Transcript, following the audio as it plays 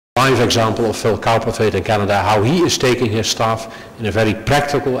live example of Phil Cowperthwaite in Canada, how he is taking his staff in a very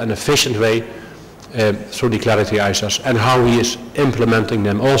practical and efficient way through the Clarity ISAs, and how he is implementing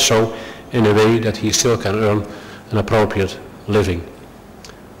them also in a way that he still can earn an appropriate living.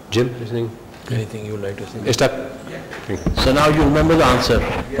 Jim, anything you would like to say? Is that? Yeah. So now you remember the answer,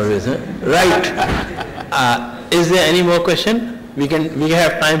 right? Is there any more question? We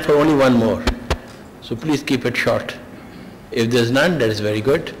have time for only one more. So please keep it short. If there's none, that is very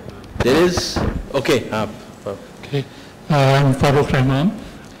good. There is, okay. Okay. I'm Farooq Rahman.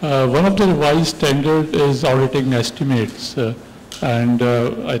 One of the revised standards is auditing estimates, and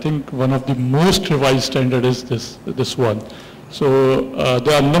I think one of the most revised standard is this one. So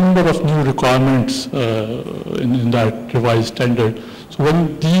there are a number of new requirements in that revised standard. So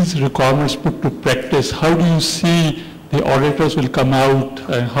when these requirements put to practice, how do you see the auditors will come out,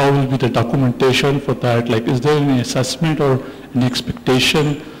 and how will be the documentation for that? Like, is there any assessment or any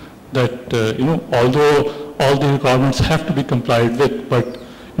expectation that, although all the requirements have to be complied with, but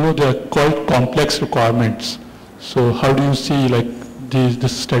they are quite complex requirements. So how do you see like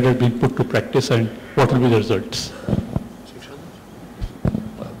this standard being put to practice, and what will be the results?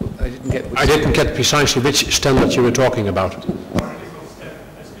 I didn't get precisely which standard you were talking about.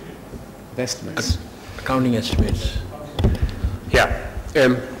 Estimates. Accounting estimates. Yeah.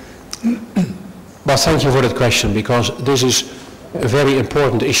 Well, thank you for that question, because this is a very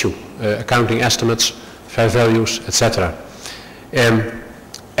important issue, accounting estimates, fair values, etc.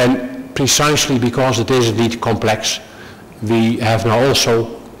 And precisely because it is indeed complex, we have now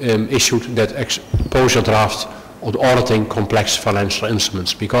also issued that exposure draft on auditing complex financial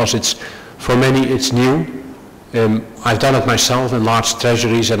instruments, because for many it's new. I've done it myself in large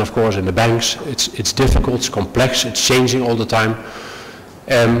treasuries and of course in the banks. It's difficult, it's complex, it's changing all the time.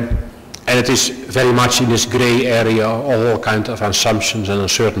 And it is very much in this gray area of all kinds of assumptions and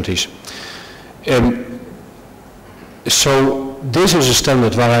uncertainties. So this is a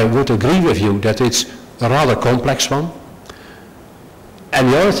standard where I would agree with you that it's a rather complex one. And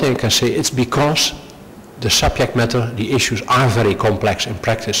the other thing I can say, it's because the subject matter, the issues are very complex in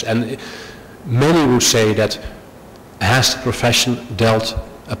practice. And many would say that has the profession dealt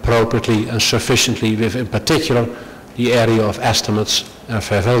appropriately and sufficiently with, in particular, the area of estimates and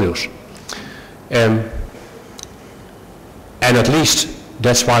fair values. And at least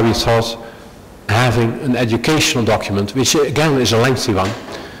that's why we thought having an educational document, which again is a lengthy one,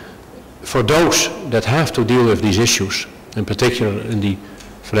 for those that have to deal with these issues, in particular in the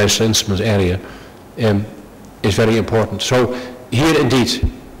financial instruments area, is very important. So here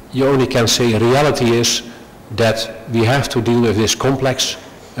indeed, you only can say reality is that we have to deal with this complex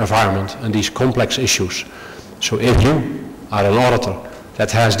environment and these complex issues. So if you are an auditor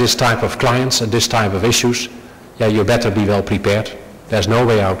that has this type of clients and this type of issues, yeah, you better be well prepared. There's no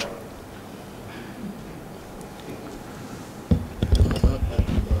way out.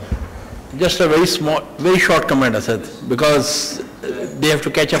 Just a very short comment, Asad, because they have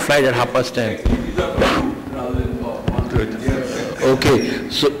to catch a flight at 10:30. Okay,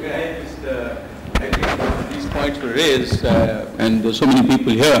 so these points were raised, and there's so many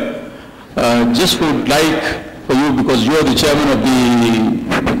people here. Just would like for you, because you're the chairman of the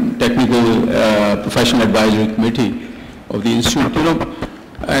Technical Professional Advisory Committee of the Institute,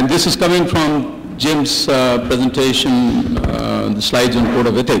 and this is coming from Jim's presentation, the slides on Code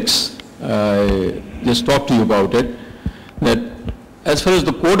of Ethics. Just talk to you about it, that as far as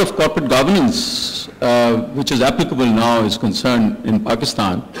the Code of Corporate Governance, which is applicable now, is concerned in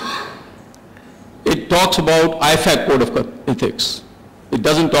Pakistan, it talks about IFAC Code of Ethics. It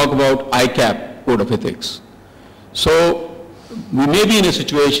doesn't talk about ICAP Code of Ethics. So we may be in a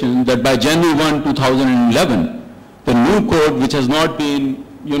situation that by January 1, 2011, the new code, which has not been,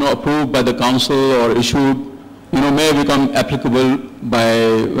 approved by the council or issued, may become applicable by,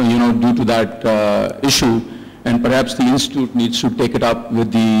 due to that issue, and perhaps the institute needs to take it up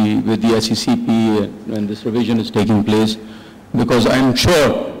with the SECP when this revision is taking place, because I'm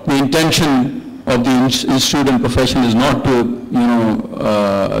sure the intention of the institute and profession is not to,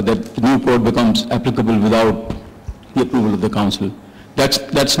 that the new code becomes applicable without the approval of the council.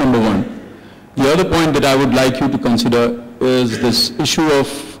 That's number one. The other point that I would like you to consider is this issue of,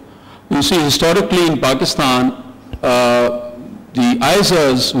 you see, historically in Pakistan, the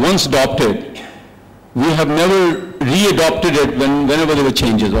ISAs once adopted, we have never re-adopted it whenever there were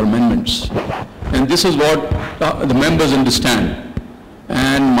changes or amendments. And this is what the members understand.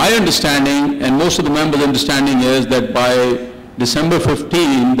 And my understanding, and most of the members' understanding, is that by December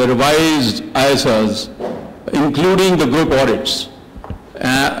 15, the revised ISAs, including the group audits,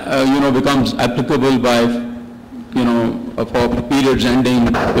 becomes applicable by for periods ending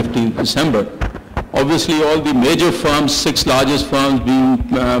 15th December. Obviously, all the major firms, 6 largest firms being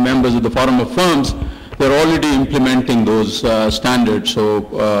members of the Forum of Firms, they're already implementing those standards, so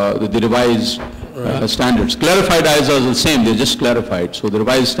the revised standards. Clarified ISAs are the same, they're just clarified, so the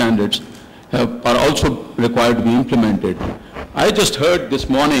revised standards are also required to be implemented. I just heard this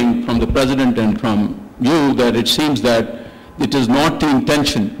morning from the President and from you that it seems that it is not the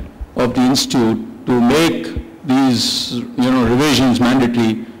intention of the Institute to make these revisions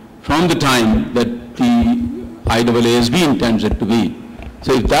mandatory from the time that the IAASB intends it to be.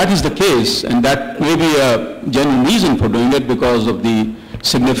 So if that is the case, and that may be a genuine reason for doing it because of the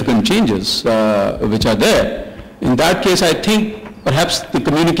significant changes which are there, in that case I think perhaps the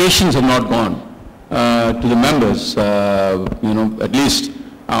communications have not gone to the members, at least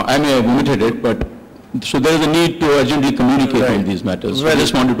I may have omitted it, but so there is a need to urgently communicate on these matters. Well, I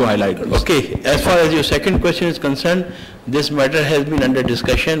just wanted to highlight this. Okay, as far as your second question is concerned, this matter has been under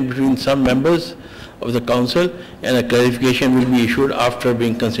discussion between some members of the council, and a clarification will be issued after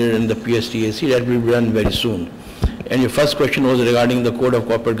being considered in the PSTAC. That will be done very soon. And your first question was regarding the Code of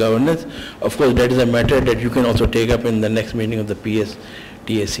Corporate Governance. Of course, that is a matter that you can also take up in the next meeting of the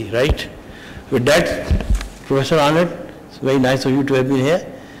PSTAC, right? With that, Professor Arnold, it's very nice of you to have been here,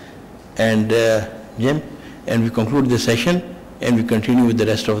 and Jim, and we conclude this session, and we continue with the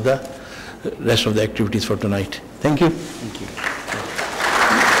rest of the activities for tonight. Thank you. Thank you.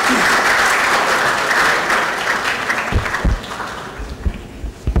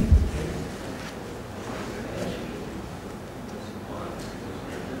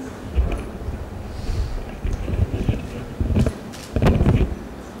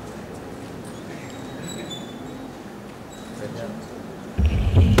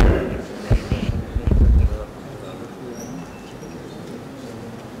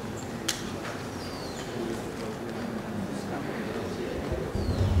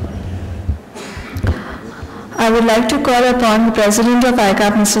 I would like to call upon the President of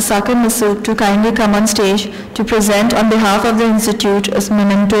ICAP, Mr. Sakir Masood, to kindly come on stage to present on behalf of the Institute a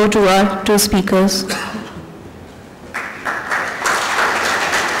memento to our 2 speakers.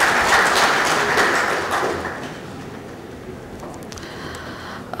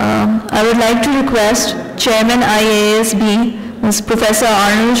 I would like to request Chairman IASB, Ms. Professor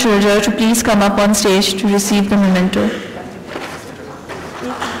Arnold Schilder, to please come up on stage to receive the memento.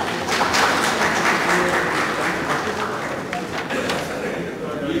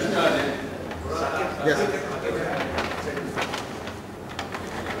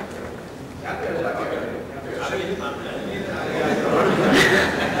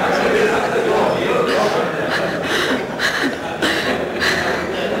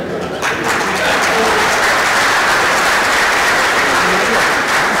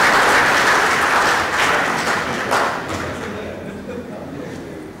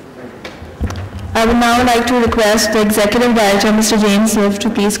 I would now like to request the Executive Director, Mr. James Swift, to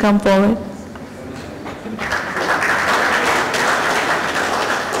please come forward.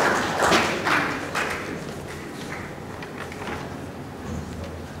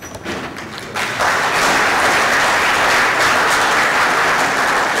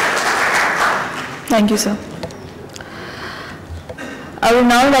 Thank you, sir. I would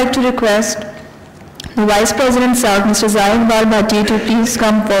now like to request the Vice President South, Mr. Zahid Barbati, to please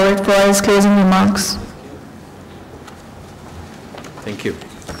come forward for his closing remarks. Thank you.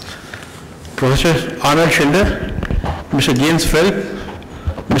 Professor Arnold Schilder, Mr. James Silf,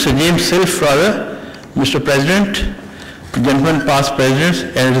 Mr. President, gentlemen past presidents,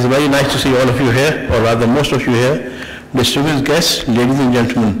 and it is very nice to see all of you here, or rather most of you here, distinguished guests, ladies and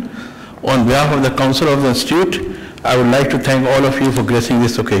gentlemen. On behalf of the Council of the Institute, I would like to thank all of you for gracing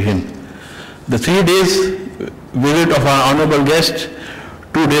this occasion. The 3 days visit of our honorable guest,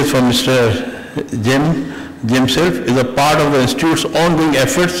 2 days from Mr. Jim Silf, is a part of the Institute's ongoing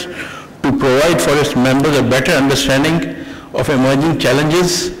efforts to provide for its members a better understanding of emerging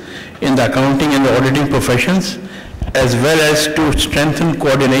challenges in the accounting and the auditing professions, as well as to strengthen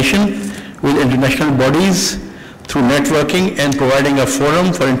coordination with international bodies through networking and providing a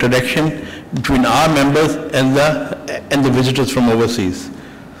forum for interaction between our members and the visitors from overseas.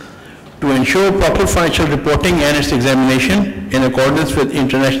 To ensure proper financial reporting and its examination in accordance with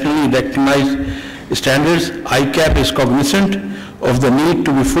internationally recognized standards, ICAP is cognizant of the need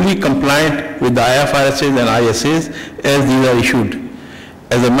to be fully compliant with the IFRSs and ISAs as these are issued.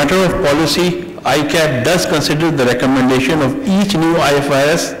 As a matter of policy, ICAP does consider the recommendation of each new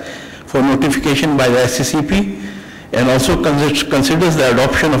IFRS for notification by the SCCP and also considers the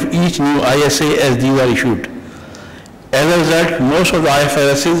adoption of each new ISA as these are issued. As a result, most of the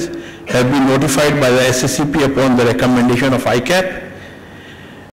IFRSs have been notified by the SSCP upon the recommendation of ICAP.